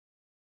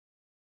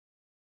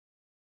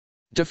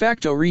De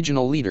facto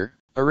regional leader,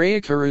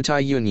 Arayik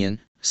Harutyunyan,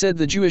 said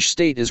the Jewish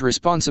state is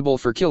responsible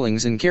for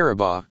killings in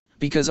Karabakh,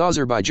 because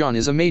Azerbaijan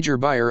is a major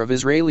buyer of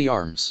Israeli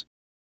arms.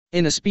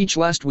 In a speech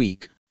last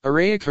week,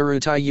 Arayik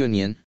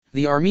Harutyunyan,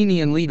 the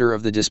Armenian leader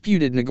of the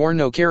disputed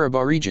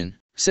Nagorno-Karabakh region,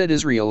 said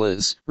Israel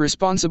is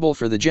responsible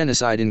for the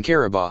genocide in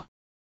Karabakh.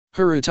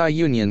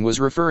 Harutyunyan was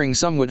referring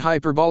somewhat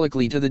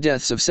hyperbolically to the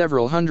deaths of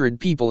several hundred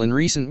people in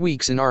recent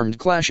weeks in armed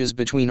clashes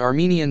between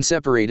Armenian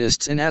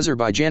separatists and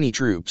Azerbaijani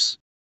troops.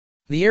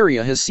 The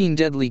area has seen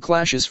deadly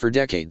clashes for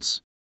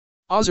decades.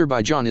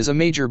 Azerbaijan is a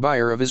major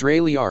buyer of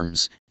Israeli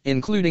arms,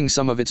 including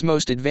some of its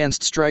most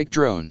advanced strike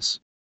drones.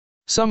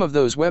 Some of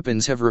those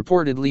weapons have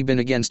reportedly been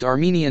against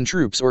Armenian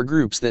troops or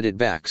groups that it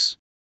backs.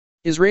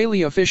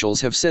 Israeli officials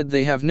have said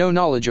they have no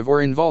knowledge of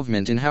or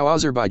involvement in how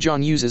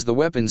Azerbaijan uses the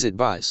weapons it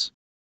buys.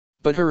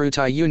 But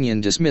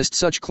Harutyunyan dismissed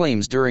such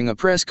claims during a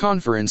press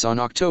conference on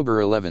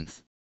October 11.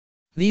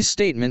 These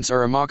statements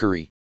are a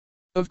mockery.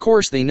 Of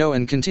course they know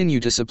and continue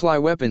to supply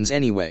weapons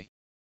anyway.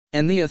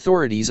 And the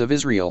authorities of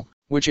Israel,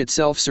 which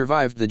itself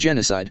survived the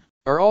genocide,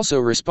 are also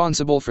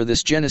responsible for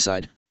this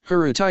genocide,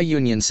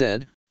 Harutyunyan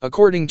said,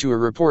 according to a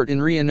report in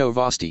RIA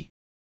Novosti.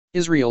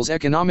 Israel's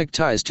economic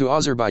ties to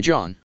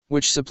Azerbaijan,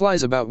 which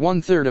supplies about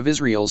one-third of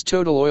Israel's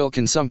total oil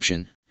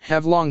consumption,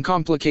 have long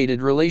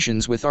complicated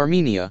relations with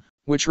Armenia,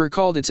 which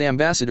recalled its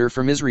ambassador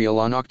from Israel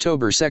on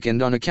October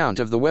 2 on account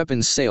of the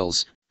weapons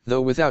sales,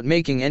 though without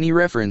making any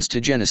reference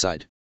to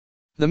genocide.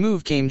 The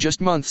move came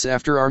just months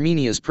after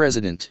Armenia's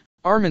president,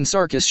 Armen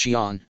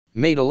Sarkisyan,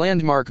 made a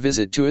landmark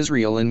visit to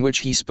Israel in which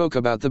he spoke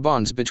about the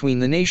bonds between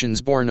the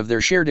nations born of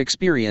their shared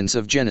experience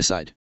of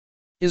genocide.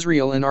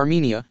 Israel and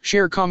Armenia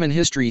share common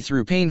history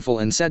through painful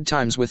and sad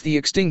times with the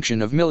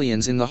extinction of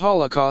millions in the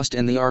Holocaust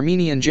and the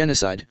Armenian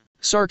genocide,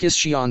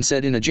 Sarkisyan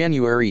said in a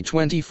January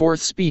 24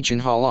 speech in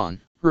Holon,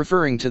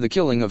 referring to the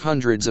killing of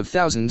hundreds of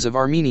thousands of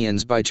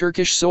Armenians by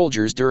Turkish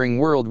soldiers during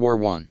World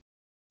War I.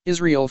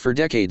 Israel for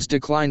decades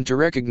declined to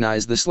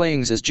recognize the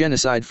slayings as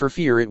genocide for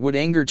fear it would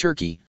anger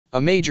Turkey, a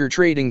major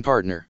trading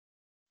partner.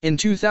 In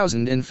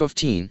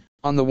 2015,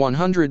 on the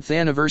 100th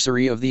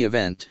anniversary of the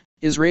event,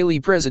 Israeli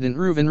President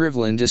Reuven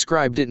Rivlin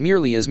described it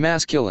merely as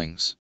mass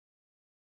killings.